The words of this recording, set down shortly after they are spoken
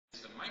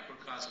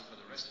microcosm for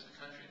the rest of the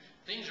country.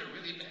 Things are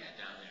really bad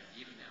down there,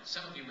 even now.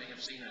 Some of you may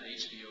have seen an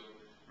HBO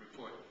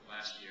report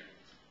last year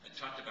that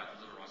talked about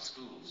the Little Rock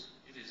schools.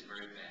 It is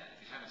very bad.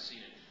 If you haven't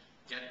seen it,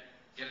 get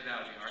it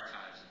out of the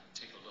archives and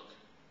take a look.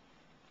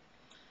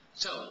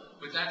 So,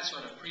 with that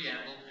sort of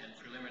preamble and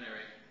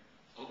preliminary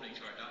opening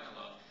to our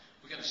dialogue,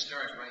 we're going to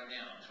start right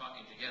now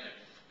talking together.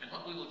 And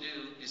what we will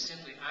do is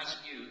simply ask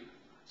you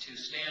to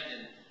stand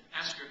and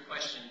ask your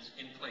questions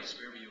in place,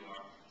 wherever you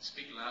are.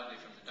 Speak loudly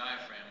from the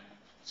diaphragm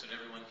so that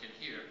everyone can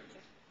hear.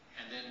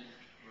 And then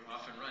we're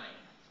off and running.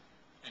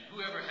 And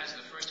whoever has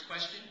the first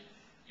question,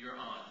 you're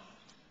on.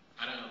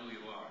 I don't know who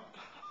you are,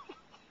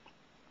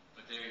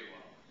 but there you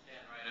are.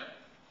 Stand right up.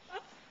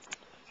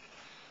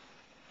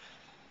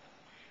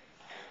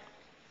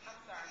 I'm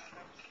sorry,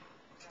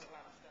 got a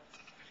lot of stuff.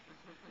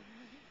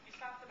 You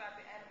talked about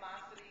the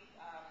animosity,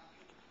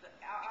 the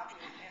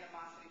obvious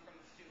animosity from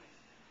the students.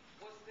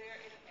 Was there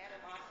any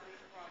animosity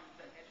from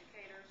the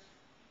educators?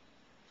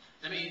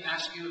 Let me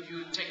ask you if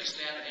you would take a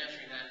stab at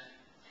answering that.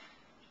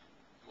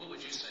 What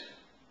would you say?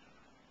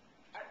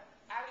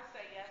 I would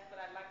say yes, but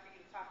I'd like for you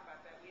to talk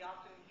about that. We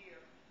often hear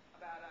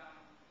about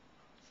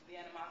the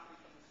animosity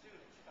from the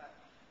students, but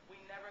we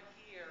never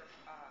hear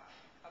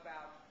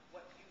about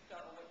what you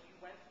felt or what you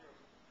went through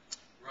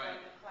Right.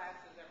 in the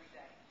classes every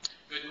day.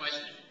 Good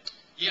question.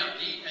 Yeah,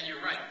 and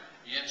you're right.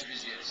 The answer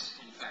is yes,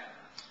 in fact.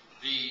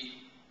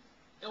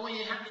 Well,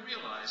 you have to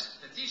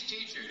realize that these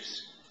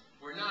teachers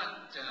were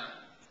not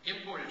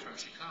imported from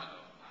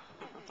Chicago.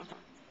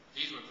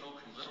 These were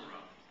folk from Little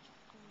Rock.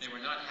 They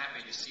were not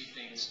happy to see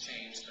things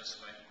change this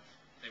way.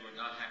 They were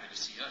not happy to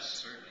see us,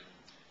 certainly.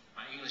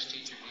 My English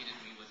teacher hated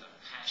me with a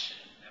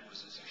passion that was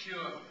as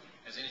pure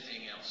as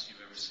anything else you've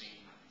ever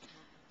seen.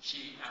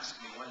 She asked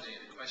me one day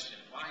the question,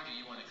 why do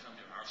you want to come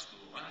to our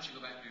school? Why don't you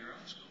go back to your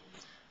own school?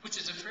 Which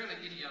is a fairly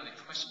idiotic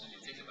question when you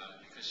think about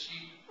it, because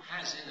she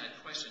has in that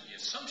question the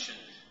assumption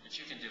that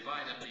you can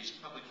divide up these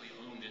publicly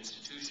owned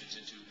institutions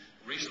into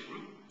racial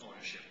group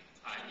ownership,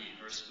 i.e.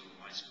 her school,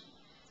 my school.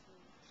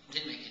 It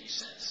didn't make any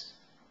sense.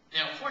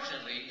 Now,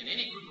 fortunately, in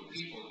any group of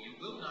people, you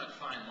will not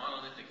find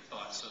monolithic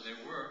thoughts, so there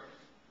were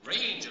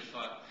range of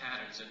thought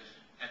patterns, and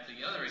at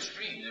the other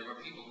extreme, there were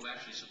people who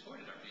actually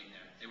supported our being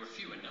there. They were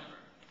few in number,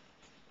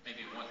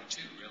 maybe one or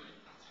two, really.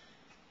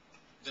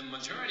 The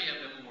majority of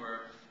them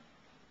were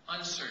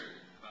uncertain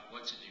about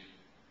what to do,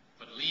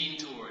 but leaned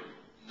toward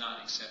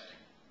not accepting.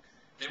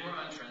 They were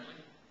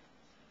unfriendly,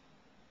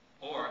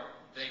 or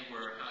they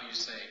were, how you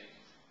say,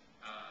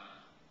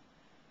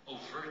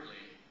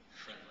 overtly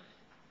friendly.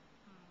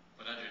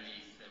 But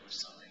underneath, there was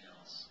something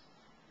else.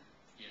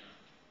 Yeah.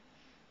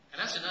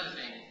 And that's another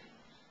thing,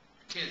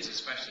 kids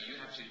especially, you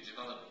have to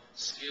develop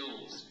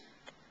skills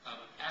of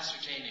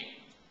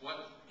ascertaining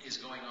what is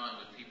going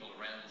on with people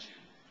around you,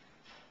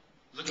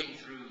 looking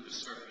through the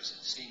surface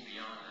and seeing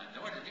beyond that.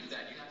 In order to do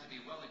that, you have to be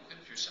well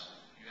equipped yourself.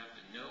 You have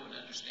to know and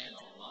understand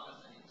a lot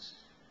of things.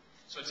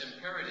 So it's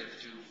imperative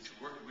to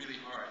work really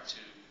hard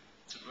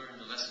to learn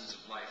the lessons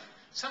of life,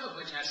 some of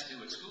which has to do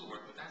with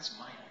schoolwork, but that's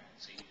minor.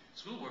 See,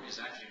 schoolwork is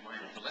actually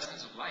minor. The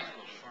lessons of life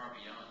go far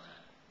beyond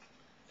that.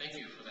 Thank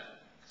you for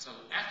that. So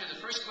after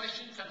the first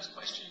question comes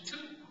question 2.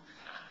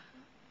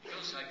 It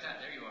goes like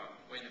that. There you are,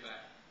 way in the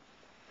back.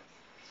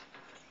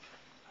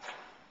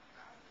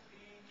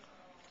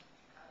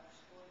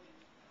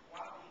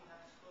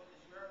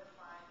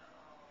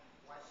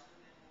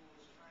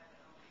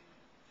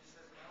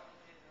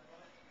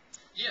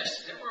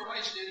 Yes, there were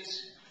white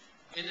students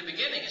in the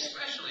beginning,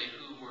 especially,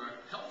 who were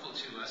helpful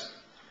to us.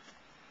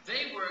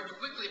 They were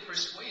quickly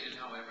persuaded,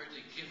 however,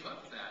 to give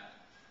up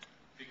that,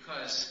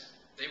 because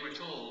they were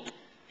told,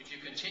 if you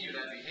continue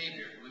that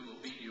behavior, we will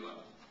beat you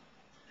up.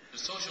 The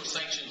social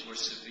sanctions were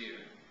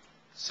severe.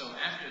 So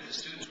after the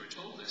students were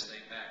told this,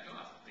 they backed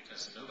off,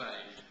 because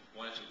nobody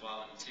wanted to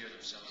volunteer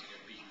themselves to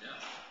get beaten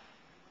up.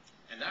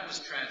 And that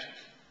was tragic.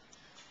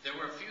 There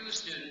were a few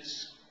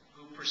students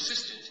who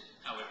persisted,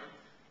 however.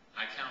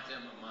 I count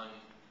them among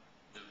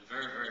the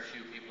very, very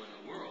few people in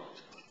the world.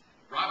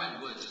 Robin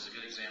Woods is a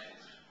good example.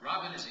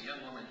 Robin is a young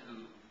woman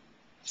who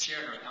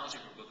shared her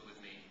algebra book with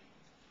me.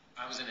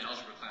 I was in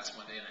algebra class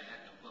one day and I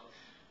had no book.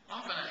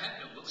 Often I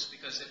had no books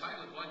because if I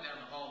would walk down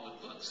the hall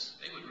with books,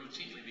 they would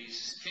routinely be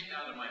kicked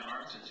out of my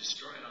arms and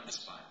destroyed on the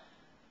spot.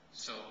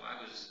 So I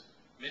was,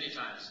 many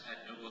times,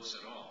 had no books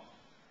at all.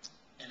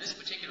 And this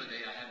particular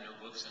day I had no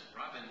books, and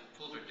Robin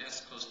pulled her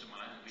desk close to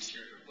mine and we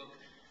shared her book.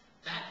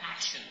 That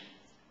action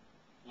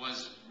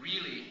was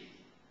really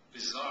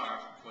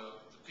bizarre for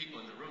the people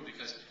in the room,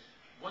 because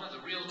one of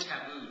the real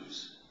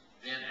taboos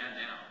then and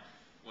now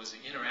was the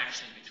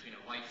interaction between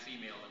a white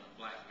female and a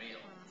black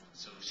male.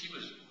 So she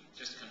was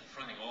just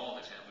confronting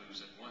all the taboos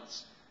at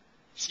once.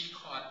 She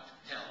caught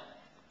hell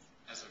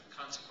as a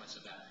consequence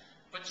of that.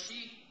 But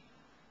she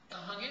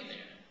hung in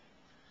there.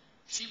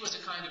 She was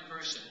the kind of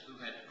person who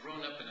had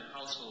grown up in a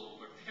household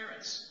where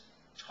parents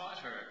taught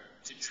her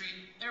to treat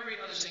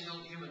every other single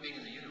human being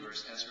in the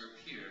universe as her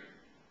peer.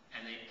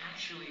 And they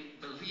actually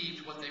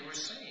believed what they were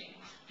saying.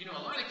 You know,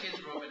 a lot of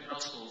kids grow up in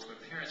households where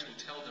parents will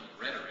tell them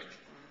rhetoric.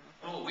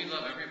 Oh, we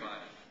love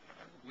everybody.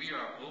 We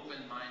are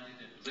open-minded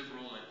and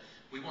liberal, and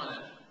we want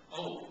to,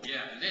 oh,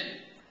 yeah, and then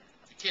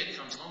the kid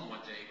comes home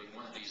one day with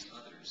one of these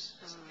others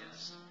as a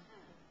guest.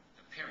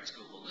 The parents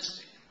go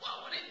ballistic.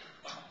 Well,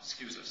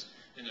 excuse us.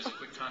 Then there's a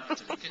quick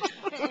conference in the kitchen.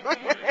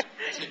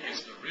 Take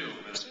us the real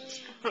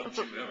message. Don't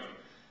you ever.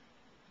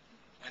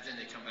 And then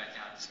they come back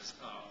out and says,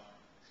 oh,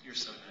 you're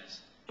so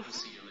nice. We'll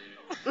see you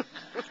later.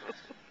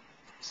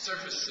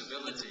 Surface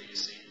civility, you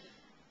see,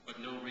 but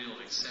no real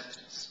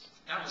acceptance.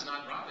 That was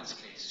not Robin's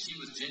case. She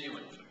was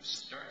genuine from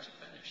start to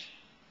finish.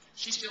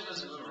 She still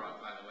lives in Little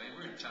Rock, by the way.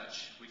 We're in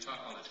touch. We talk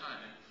all the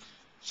time. And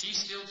she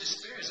still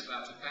despairs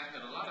about the fact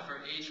that a lot of her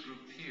age group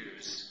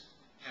peers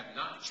have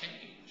not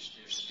changed.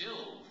 They're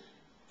still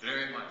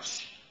very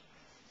much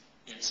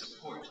in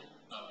support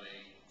of a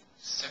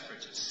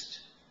separatist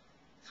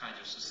kind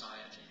of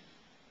society,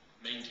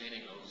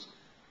 maintaining those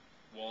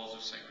walls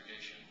of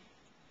segregation.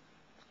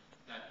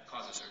 That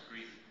causes her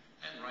grief,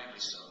 and rightly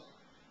so,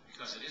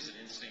 because it is an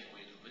insane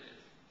way to live.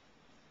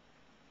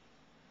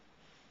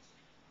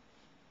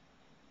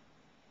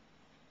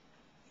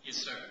 Yes,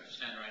 sir.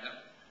 Stand right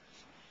up.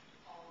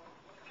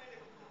 What kind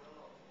of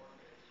guerrilla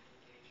warfare do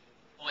you engage in?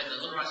 Oh, at the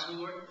Little Rock School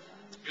Board?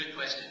 Good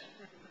question.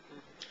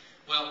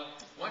 Well,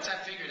 once I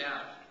figured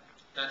out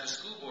that the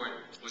school board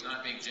was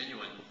not being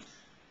genuine,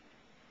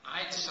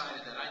 I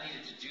decided that I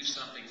needed to do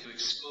something to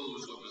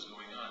expose what was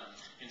going on.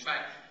 In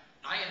fact,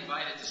 I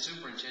invited the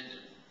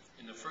superintendent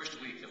in the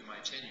first week of my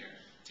tenure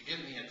to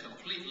give me a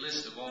complete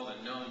list of all the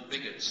known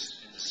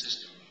bigots in the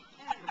system.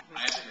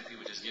 I asked him if he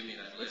would just give me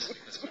that list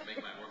because it would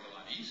make my work a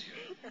lot easier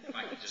if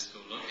I could just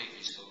go locate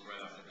these folk right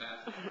off the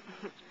bat.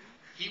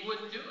 He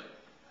wouldn't do it.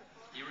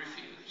 He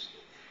refused.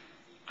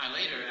 I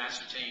later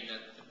ascertained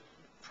that the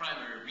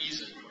primary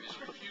reason for his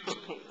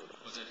refusal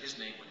was that his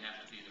name would have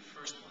to be the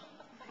first one.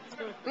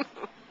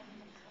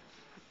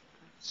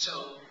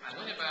 So I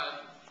went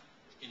about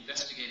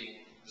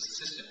investigating the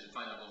system to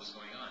find out what was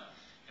going on.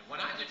 And what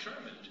I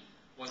determined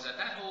was that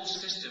that whole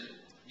system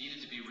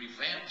needed to be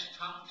revamped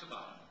top to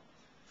bottom.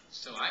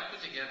 So I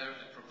put together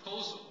a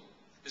proposal.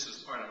 This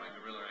was part of my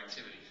guerrilla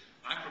activity.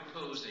 I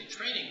proposed a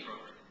training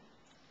program,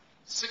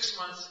 6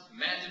 months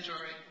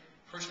mandatory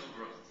personal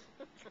growth.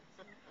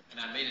 And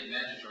I made it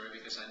mandatory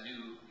because I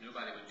knew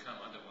nobody would come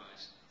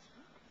otherwise.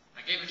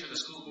 I gave it to the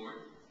school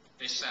board.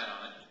 They sat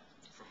on it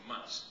for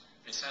months.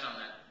 They sat on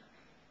that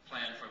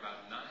plan for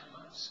about 9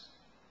 months.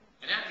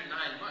 And after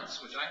 9 months,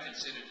 which I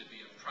considered to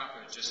be a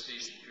proper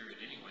gestation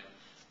period anyway,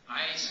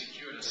 I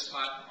secured a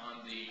spot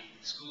on the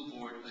school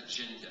board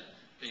agenda.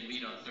 They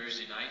meet on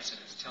Thursday nights and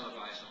it's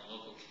televised on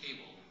local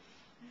cable.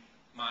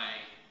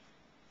 My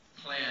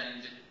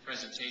planned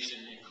presentation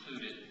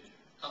included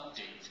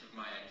update of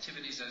my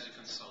activities as a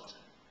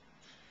consultant.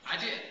 I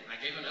did. I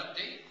gave an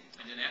update,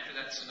 and then after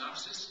that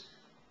synopsis,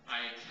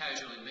 I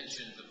casually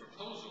mentioned the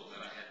proposal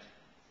that I had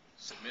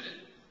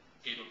submitted,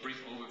 gave a brief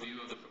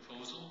overview of the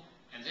proposal,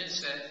 and then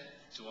said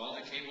to all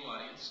the cable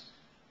audience,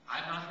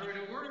 I've not heard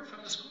a word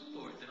from the school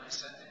board. Then I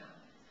sat down.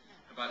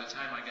 And by the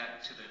time I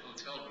got to the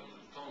hotel room,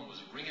 the phone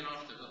was ringing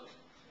off the hook.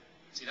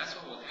 See, that's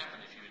what will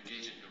happen if you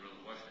engage in guerrilla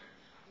warfare.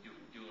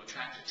 You'll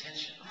attract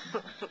attention.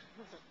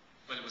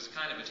 But it was the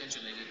kind of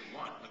attention they didn't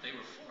want. But they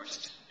were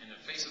forced, in the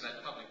face of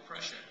that public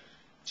pressure,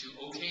 to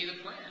okay the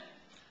plan.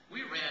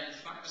 We ran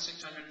 500 or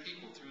 600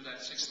 people through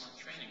that 6-month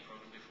training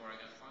program before I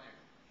got fired.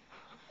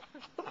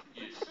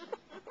 Yes.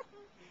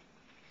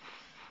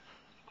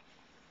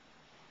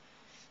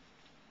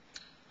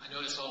 I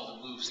noticed all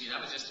the moves. See, that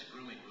was just a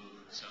grooming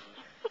move. So,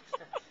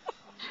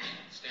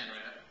 stand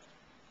right up.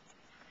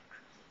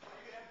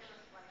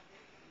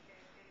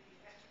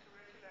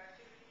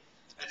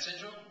 At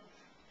Central?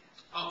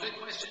 Oh, good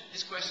question.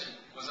 His question,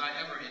 was I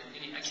ever in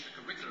any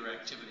extracurricular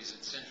activities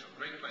at Central?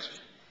 Great question.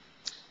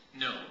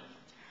 No.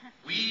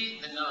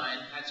 We, the 9,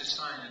 had to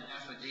sign an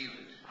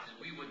affidavit that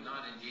we would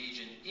not engage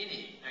in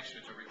any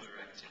extracurricular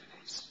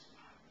activities.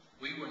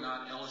 We were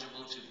not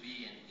eligible to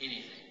be in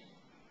anything.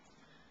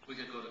 We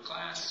could go to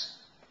class,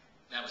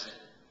 that was it.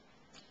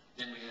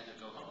 Then we had to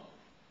go home.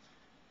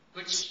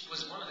 Which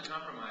was one of the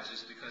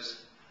compromises because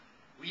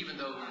even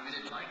though we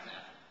didn't like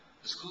that,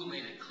 the school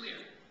made it clear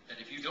that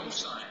if you don't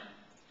sign,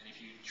 and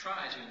if you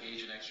try to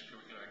engage in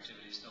extracurricular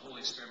activities, the whole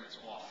experiment's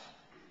off.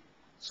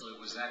 So it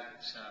was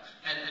that,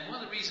 and one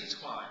of the reasons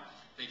why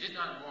they did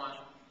not want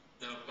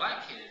the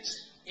black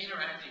kids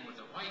interacting with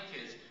the white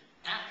kids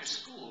after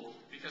school,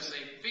 because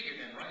they figured,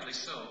 and rightly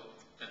so,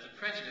 that the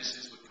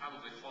prejudices would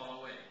probably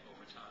fall away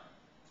over time.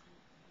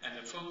 And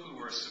the folk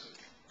who were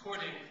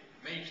supporting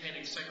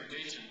maintaining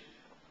segregation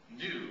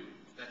knew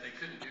that they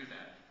couldn't do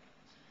that.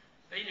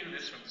 They knew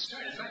this from the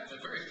start. In fact,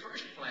 the very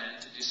first plan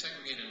to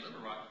desegregate in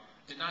Little Rock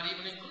did not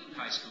even include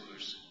high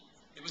schoolers.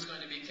 It was going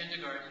to be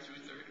kindergarten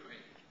through 3rd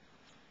grade.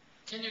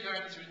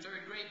 Kindergarten through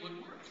 3rd grade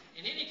would work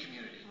in any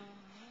community.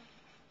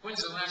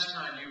 When's the last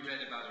time you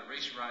read about a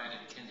race riot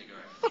in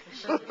kindergarten?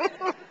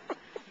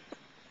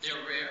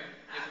 They're rare,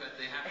 if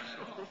they happen at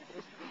all.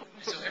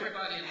 And so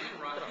everybody in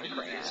Little Rock knew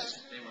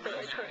this. They were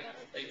very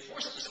happy. They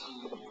forced the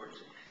school board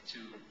to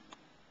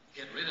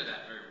get rid of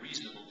that very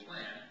reasonable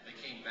plan. They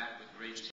came back with grades